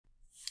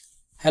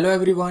Hello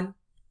everyone.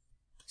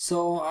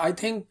 So I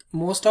think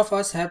most of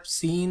us have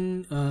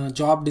seen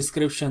job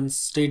descriptions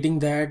stating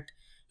that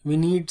we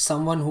need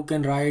someone who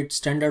can write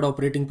standard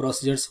operating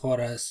procedures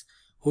for us,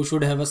 who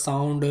should have a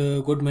sound,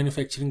 good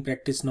manufacturing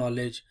practice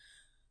knowledge.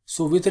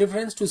 So with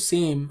reference to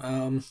same,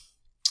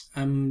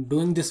 I'm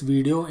doing this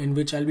video in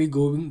which I'll be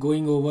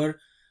going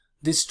over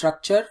the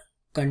structure,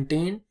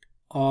 content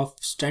of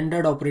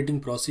standard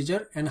operating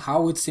procedure and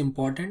how it's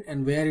important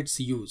and where it's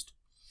used.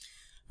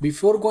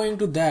 Before going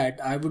to that,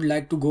 I would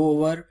like to go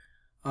over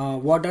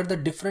what are the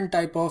different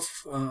type of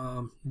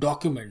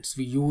documents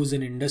we use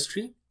in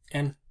industry,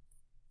 and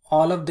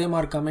all of them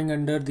are coming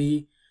under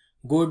the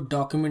good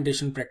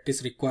documentation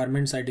practice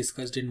requirements I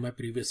discussed in my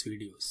previous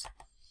videos.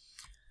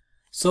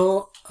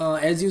 So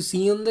as you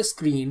see on the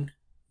screen,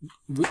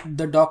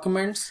 the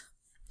documents,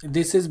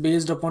 this is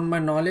based upon my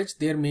knowledge.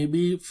 There may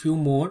be few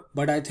more,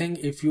 but I think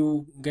if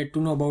you get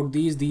to know about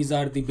these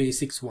are the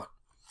basics one.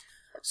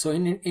 So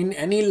in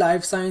any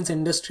life science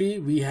industry,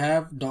 we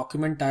have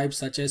document types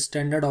such as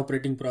standard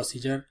operating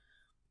procedure,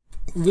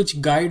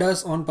 which guide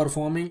us on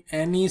performing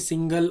any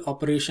single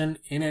operation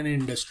in an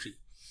industry.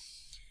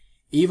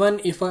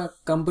 Even if a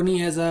company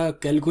has a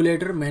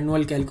calculator,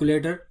 manual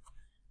calculator,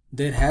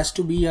 there has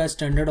to be a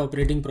standard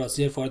operating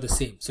procedure for the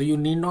same. So you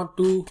need not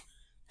to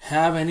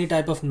have any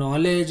type of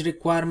knowledge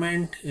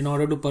requirement in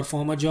order to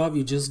perform a job.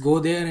 You just go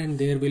there and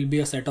there will be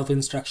a set of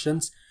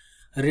instructions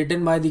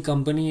written by the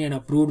company and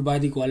approved by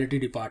the quality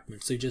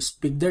department. So you just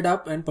pick that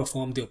up and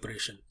perform the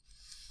operation.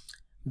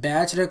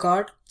 Batch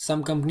record,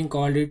 some company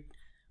called it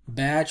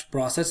batch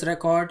process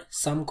record,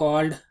 some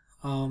called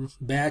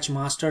batch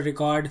master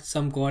record,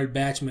 some called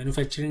batch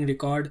manufacturing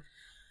record.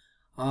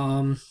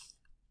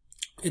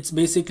 It's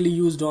basically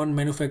used on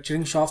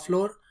manufacturing shop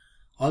floor,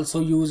 also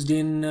used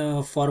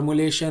in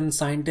formulation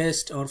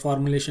scientist or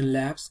formulation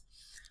labs.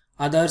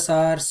 Others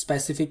are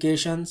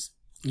specifications,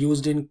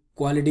 used in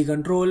quality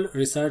control,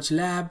 research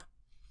lab.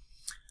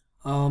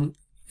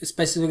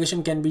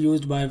 Specification can be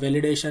used by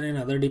validation in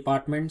other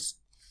departments.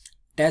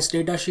 Test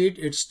data sheet,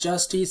 it's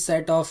just a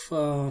set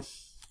of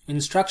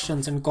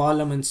instructions and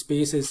column and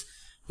spaces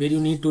where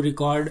you need to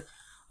record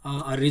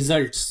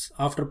results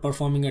after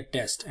performing a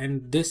test,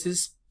 and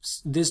this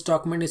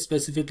document is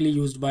specifically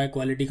used by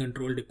quality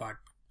control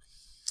department.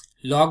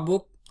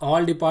 Logbook,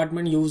 all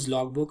department use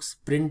logbooks.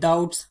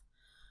 Printouts,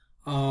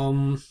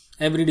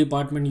 every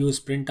department use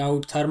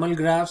printout. Thermal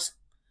graphs,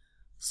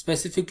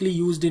 specifically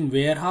used in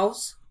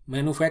warehouse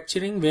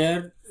manufacturing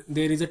where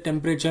there is a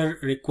temperature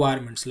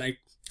requirements, like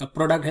a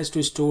product has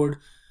to stored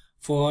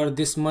for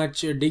this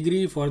much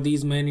degree for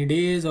these many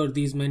days or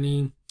these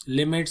many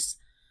limits,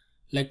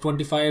 like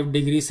 25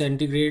 degrees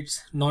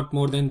centigrades, not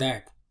more than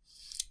that.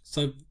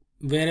 So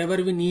wherever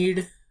we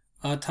need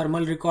a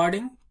thermal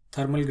recording,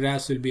 thermal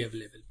graphs will be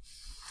available.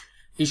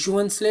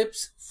 Issuance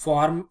slips,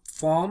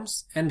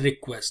 forms and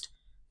request.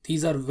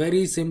 These are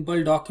very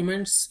simple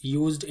documents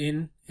used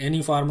in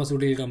any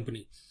pharmaceutical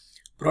company.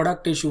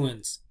 Product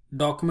issuance,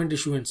 document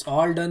issuance,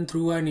 all done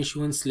through an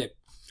issuance slip.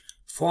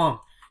 Form,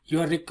 you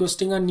are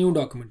requesting a new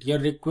document, you are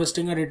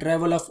requesting a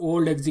retrieval of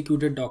old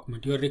executed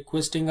document, you are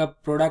requesting a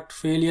product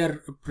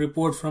failure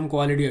report from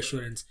quality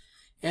assurance.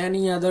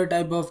 Any other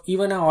type of,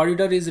 even an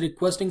auditor is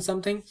requesting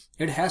something,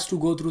 it has to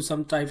go through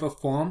some type of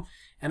form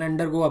and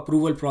undergo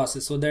approval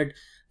process so that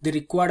the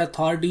required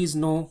authorities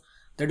know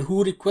that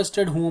who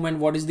requested whom and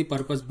what is the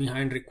purpose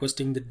behind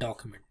requesting the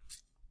document.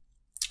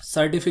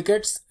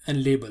 Certificates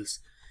and labels.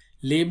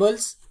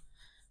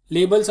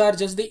 Labels are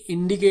just the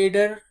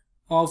indicator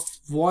of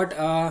what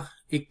a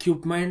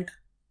equipment,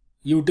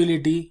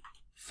 utility,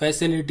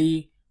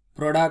 facility,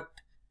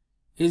 product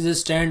is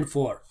stand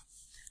for.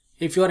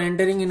 If you are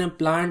entering in a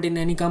plant in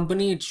any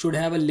company, it should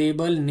have a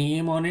label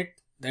name on it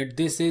that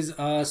this is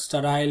a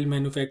sterile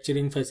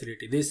manufacturing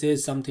facility, this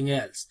is something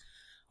else.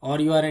 Or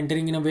you are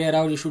entering in a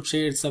warehouse, you should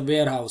say it's a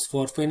warehouse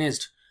for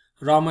finished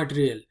raw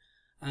material,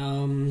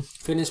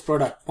 finished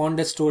product,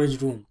 bonded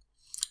storage room.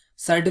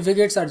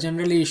 Certificates are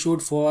generally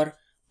issued for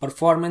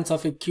performance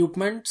of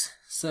equipment.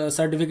 So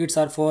certificates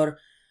are for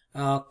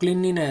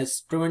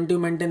cleanliness, preventive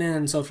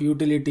maintenance of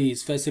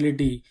utilities,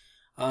 facility.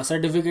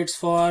 Certificates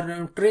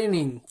for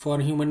training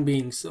for human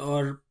beings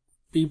or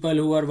people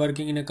who are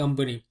working in a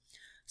company.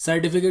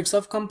 Certificates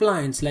of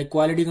compliance, like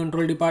quality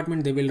control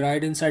department, they will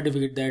write in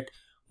certificate that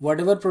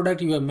whatever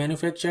product you have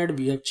manufactured,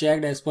 we have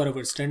checked as per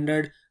our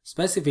standard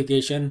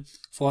specification,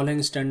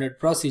 following standard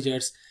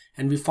procedures,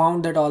 and we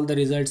found that all the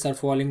results are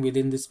falling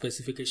within the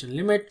specification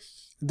limit.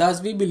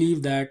 Thus, we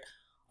believe that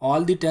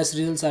all the test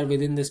results are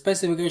within the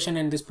specification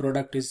and this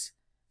product is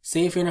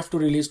safe enough to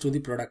release to the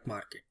product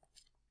market.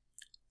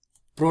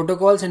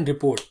 Protocols and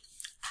report.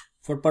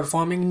 For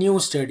performing new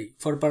study,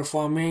 for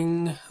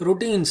performing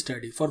routine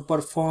study, for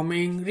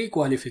performing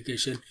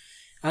requalification.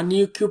 A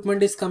new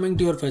equipment is coming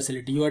to your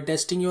facility, you are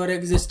testing your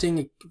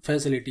existing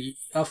facility,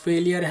 a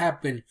failure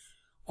happened,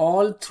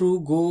 all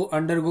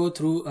undergo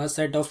through a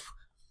set of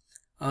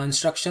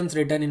instructions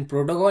written in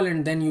protocol,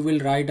 and then you will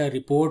write a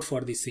report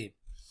for the same.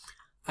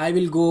 I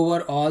will go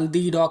over all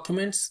the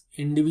documents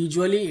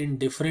individually in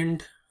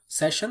different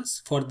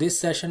sessions. For this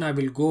session, I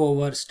will go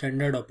over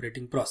standard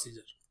operating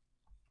procedure.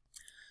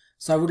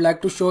 So I would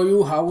like to show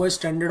you how a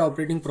standard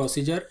operating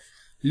procedure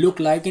look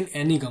like in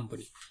any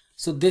company.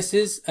 So this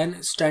is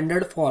an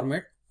standard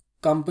format.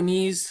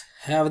 Companies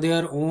have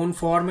their own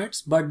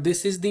formats, but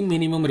this is the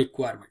minimum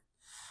requirement.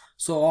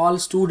 So all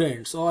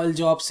students, all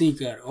job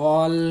seeker,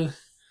 all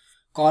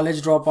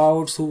college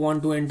dropouts who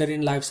want to enter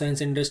in life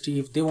science industry,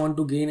 if they want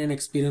to gain an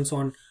experience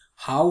on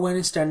how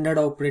a standard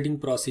operating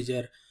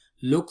procedure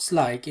looks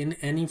like in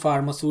any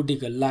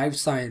pharmaceutical, life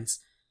science,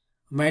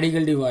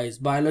 medical device,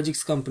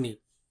 biologics company,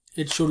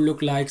 it should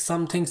look like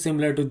something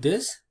similar to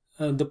this.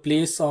 The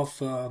place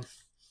of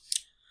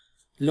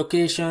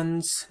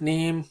locations,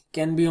 name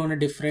can be on a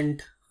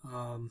different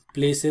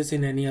places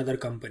in any other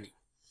company.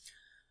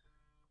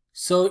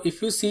 So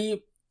if you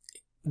see,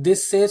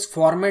 this says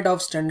format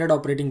of standard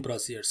operating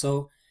procedure.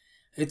 So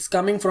it's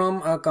coming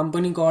from a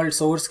company called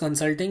Source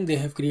Consulting. They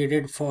have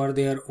created for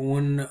their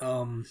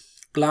own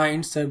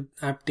clients.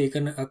 I've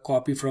taken a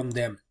copy from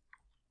them.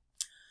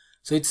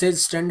 So it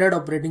says standard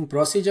operating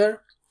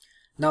procedure.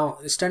 Now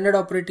standard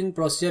operating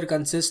procedure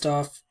consists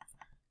of,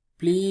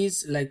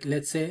 please, like,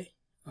 let's say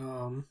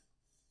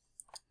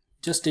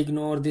just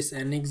ignore this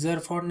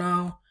annexure for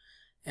now,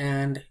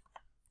 and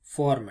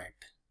format.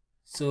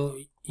 So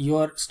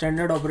your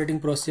standard operating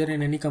procedure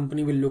in any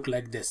company will look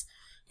like this.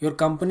 Your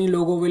company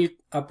logo will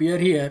appear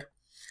here.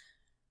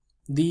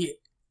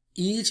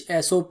 Each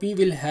SOP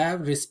will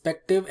have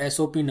respective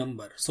SOP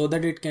number so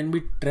that it can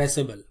be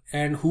traceable.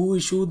 And who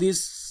issue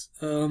this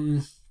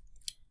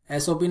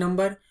SOP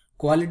number?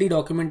 Quality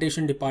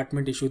documentation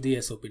department issue the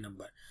SOP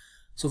number.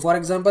 So for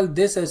example,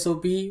 this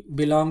SOP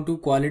belong to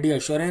quality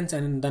assurance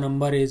and the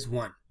number is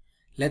 1.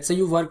 Let's say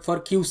you work for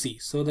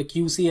QC. So the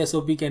QC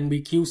SOP can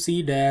be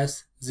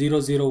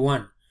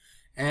QC-001.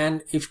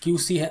 And if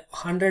QC have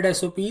 100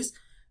 SOPs,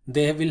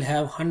 they will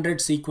have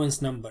 100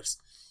 sequence numbers.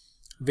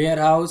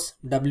 Warehouse,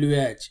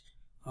 WH,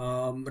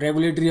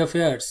 regulatory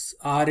affairs,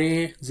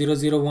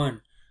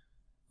 RA001,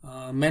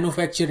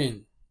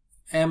 manufacturing,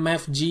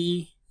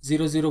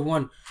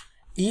 MFG001.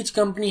 Each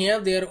company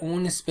have their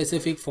own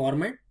specific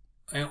format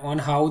on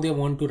how they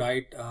want to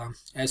write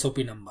SOP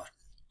number.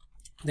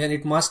 Then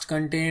it must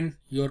contain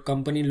your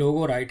company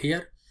logo right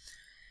here.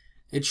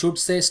 It should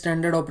say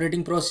standard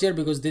operating procedure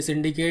because this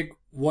indicate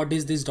what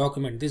is this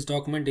document. This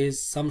document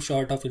is some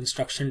sort of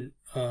instruction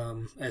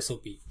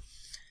SOP.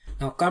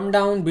 Now come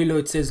down below,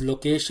 it says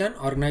location,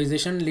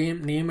 organization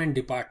name and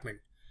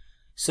department.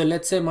 So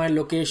let's say my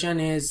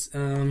location is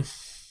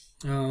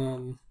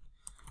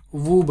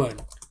Woburn.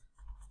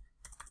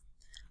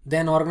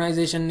 Then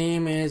organization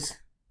name is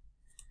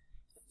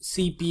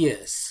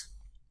CPS.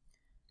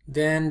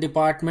 Then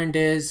department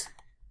is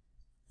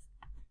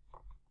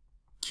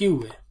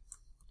QA.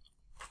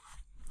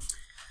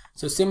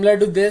 So similar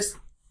to this,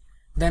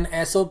 then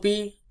SOP,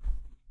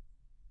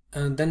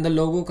 then the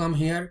logo come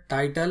here,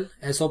 title,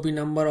 SOP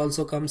number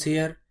also comes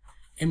here,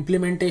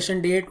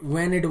 implementation date,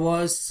 when it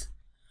was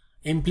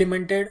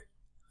implemented,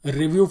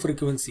 review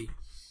frequency.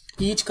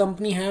 Each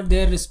company have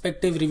their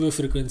respective review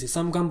frequency.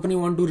 Some company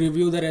want to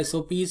review their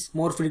SOPs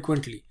more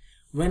frequently.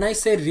 When I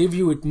say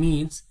review, it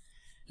means,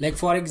 like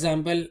for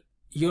example,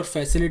 your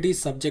facility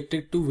is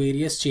subjected to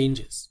various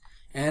changes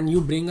and you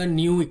bring a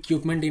new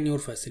equipment in your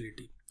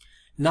facility.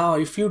 Now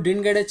if you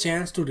didn't get a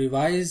chance to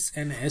revise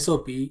an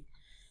SOP,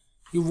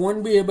 you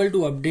won't be able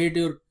to update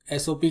your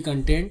SOP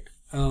content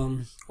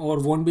or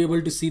won't be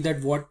able to see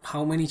that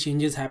how many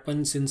changes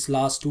happened since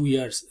last 2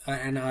 years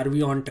and are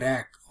we on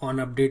track on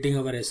updating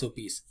our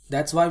SOPs.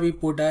 That's why we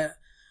put a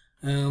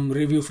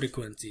review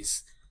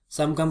frequencies.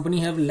 Some company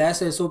have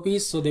less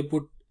SOPs, so they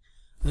put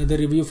the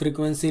review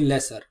frequency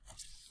lesser.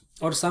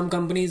 Or some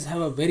companies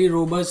have a very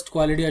robust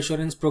quality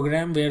assurance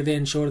program where they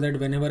ensure that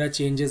whenever a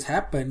changes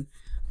happen,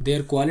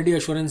 their quality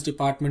assurance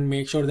department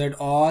makes sure that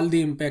all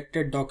the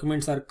impacted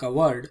documents are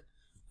covered.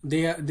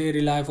 They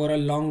rely for a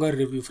longer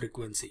review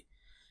frequency.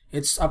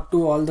 It's up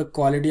to all the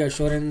quality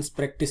assurance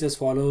practices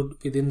followed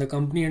within the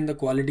company and the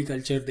quality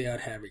culture they are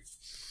having.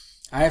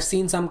 I have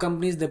seen some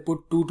companies, they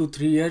put 2 to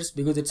 3 years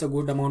because it's a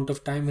good amount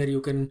of time where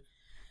you can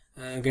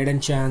get a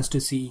chance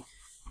to see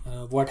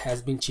what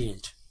has been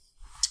changed.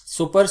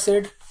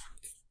 Supersede,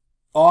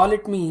 all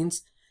it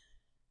means,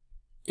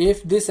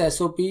 if this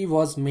SOP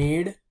was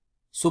made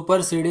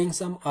superseding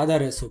some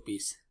other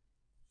SOPs.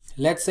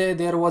 Let's say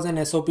there was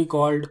an SOP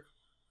called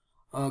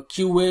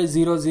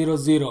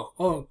QA000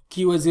 or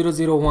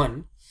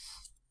QA001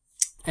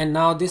 and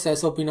now this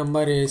SOP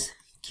number is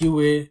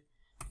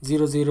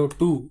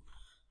QA002.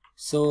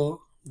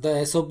 So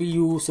the SOP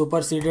you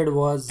superseded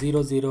was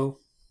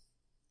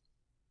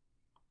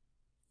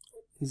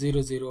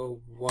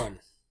 00001.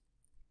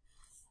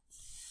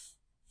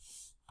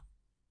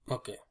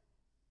 Okay.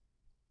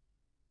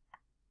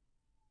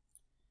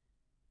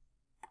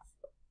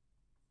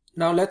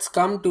 Now let's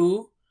come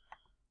to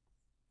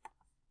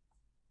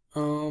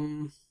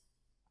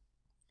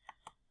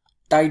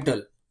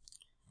title.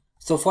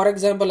 So for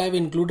example, I've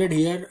included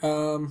here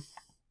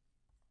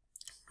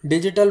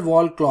digital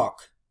wall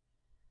clock.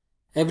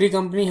 Every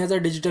company has a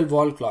digital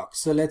wall clock.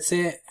 So let's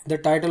say the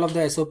title of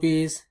the SOP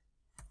is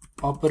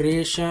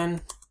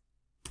Operation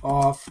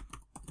of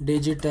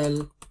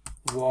Digital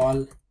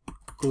Wall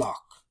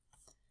Clock.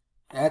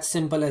 As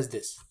simple as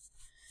this.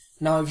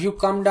 Now if you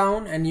come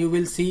down and you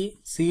will see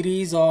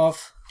series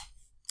of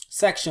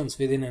sections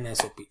within an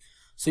SOP.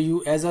 So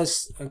you as a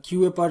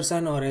QA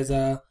person or as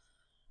a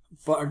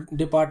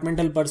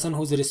departmental person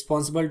who's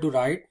responsible to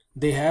write,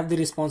 they have the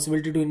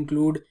responsibility to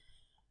include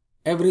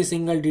every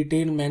single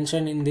detail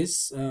mentioned in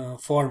this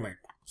format.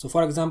 So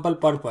for example,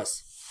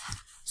 purpose.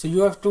 So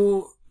you have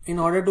to, in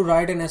order to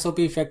write an SOP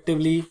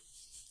effectively,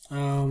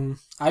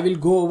 I will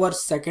go over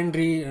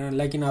secondary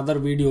like in other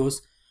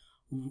videos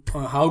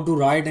how to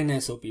write an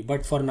SOP,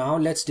 but for now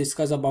let's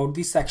discuss about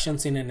the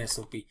sections in an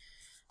SOP.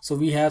 So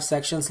we have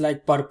sections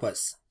like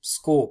purpose,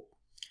 scope,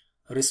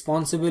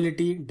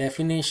 responsibility,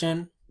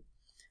 definition,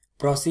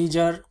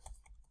 procedure,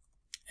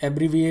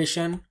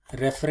 abbreviation,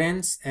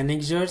 reference,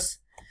 annexures,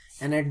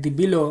 and at the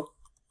below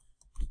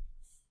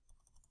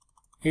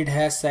it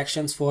has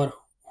sections for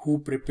who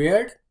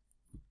prepared,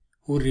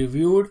 who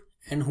reviewed,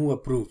 and who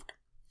approved.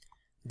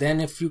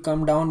 Then if you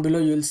come down below,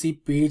 you will see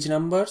page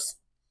numbers,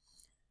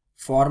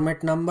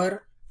 format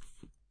number,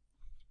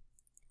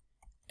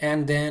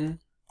 and then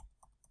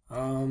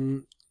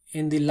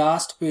in the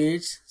last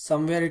page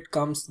somewhere it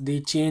comes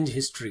the change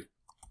history.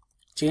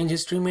 Change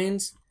history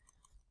means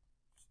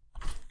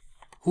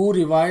who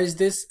revised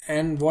this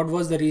and what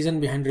was the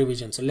reason behind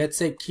revision. So let's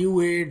say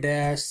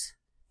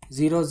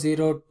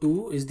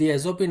QA-002 is the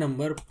SOP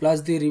number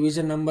plus the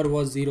revision number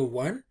was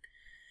 01,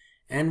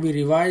 and we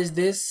revised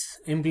this.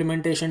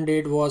 Implementation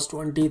date was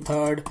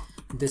 23rd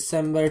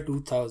December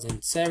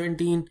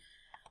 2017.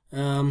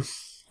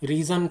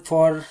 Reason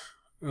for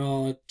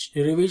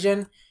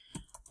revision: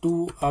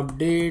 to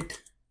update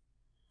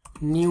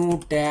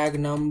new tag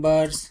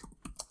numbers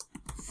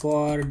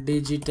for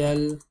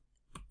digital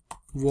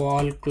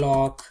wall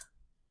clock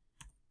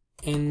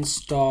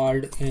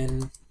installed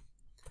in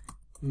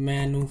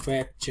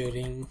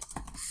manufacturing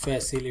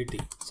facility.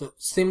 So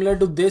similar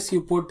to this,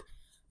 you put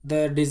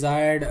the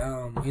desired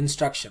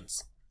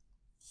instructions.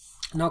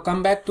 Now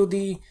come back to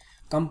the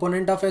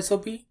component of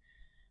SOP.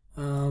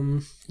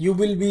 You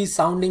will be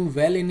sounding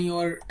well in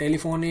your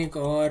telephonic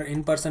or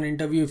in-person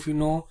interview if you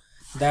know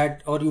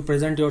that, or you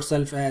present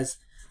yourself as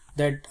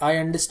that. I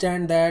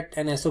understand that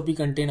an SOP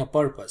contain a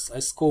purpose,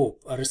 a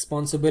scope, a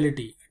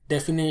responsibility,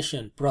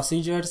 definition,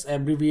 procedures,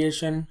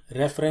 abbreviation,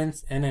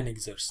 reference, and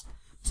annexures.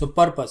 So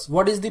purpose.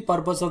 What is the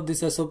purpose of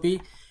this SOP?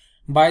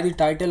 By the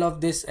title of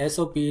this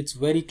SOP, it's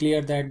very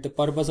clear that the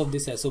purpose of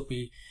this SOP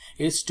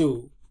is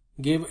to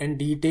give and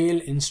detail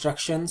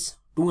instructions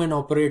to an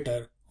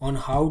operator on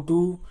how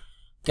to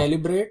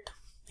calibrate,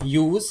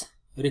 use,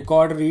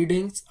 record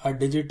readings a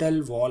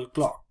digital wall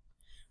clock.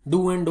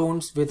 Do and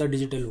don'ts with a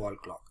digital wall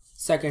clock.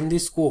 Second, the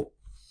scope.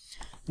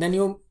 Then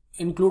you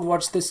include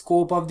what's the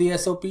scope of the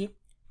SOP,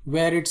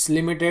 where it's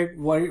limited,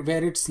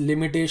 where its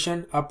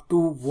limitation, up to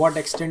what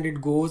extent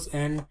it goes,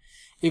 and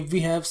if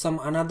we have some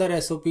another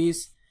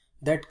SOPs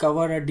that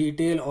cover a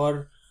detail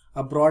or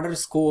a broader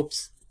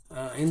scopes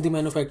in the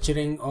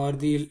manufacturing or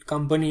the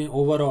company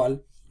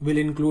overall, will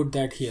include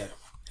that here.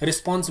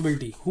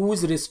 Responsibility. Who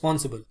is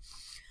responsible?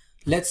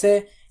 Let's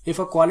say if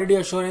a quality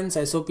assurance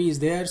SOP is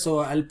there, so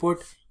I'll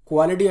put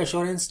quality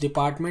assurance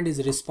department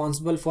is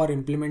responsible for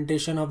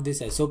implementation of this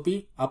SOP,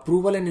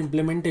 approval and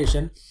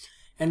implementation,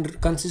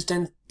 and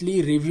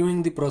consistently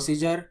reviewing the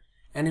procedure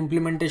and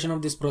implementation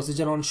of this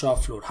procedure on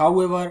shop floor.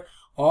 However,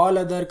 all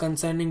other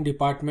concerning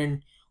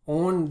department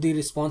own the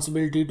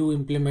responsibility to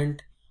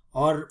implement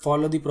or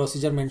follow the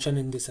procedure mentioned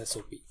in this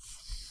SOP.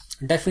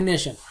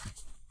 Definition.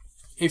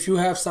 If you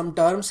have some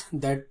terms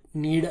that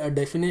need a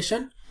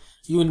definition,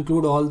 you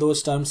include all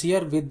those terms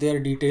here with their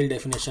detailed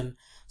definition.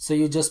 So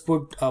you just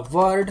put a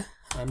word,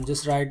 I'm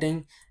just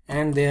writing,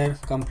 and their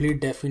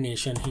complete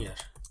definition here.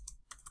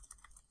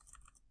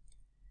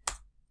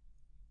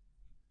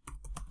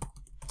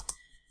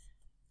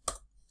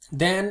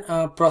 Then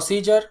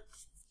procedure.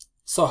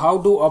 So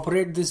how to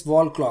operate this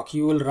wall clock?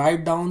 You will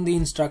write down the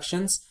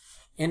instructions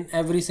in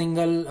every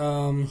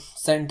single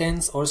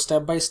sentence or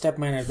step-by-step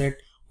manner, that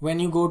when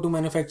you go to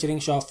manufacturing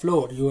shop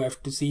floor, you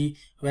have to see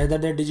whether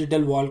the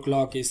digital wall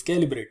clock is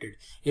calibrated.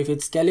 If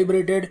it's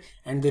calibrated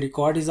and the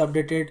record is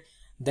updated,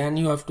 then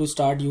you have to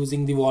start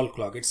using the wall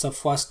clock. It's a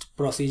first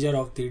procedure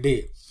of the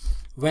day.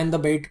 When the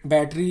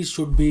batteries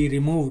should be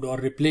removed or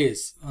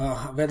replaced,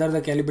 whether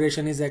the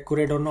calibration is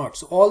accurate or not.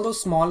 So all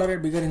those smaller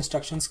and bigger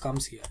instructions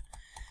comes here.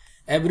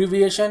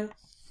 Abbreviation.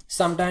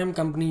 Sometimes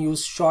company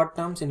use short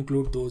terms,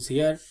 include those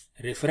here.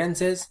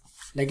 References,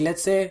 like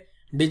let's say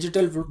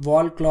digital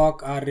wall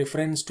clock are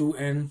reference to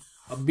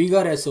a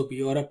bigger SOP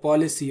or a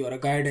policy or a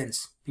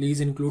guidance,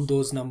 please include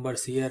those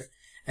numbers here.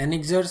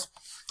 Annexures,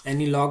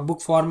 any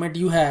logbook format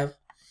you have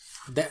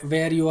that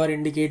where you are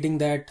indicating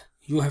that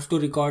you have to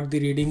record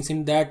the readings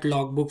in that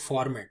logbook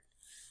format.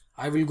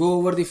 I will go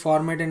over the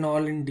format and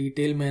all in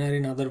detailed manner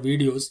in other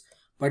videos,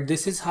 but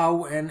this is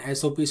how an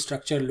SOP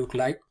structure look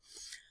like.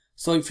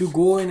 So if you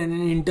go in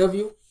an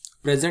interview,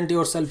 present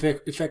yourself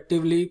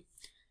effectively,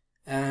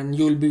 and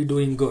you'll be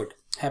doing good.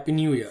 Happy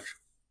New Year.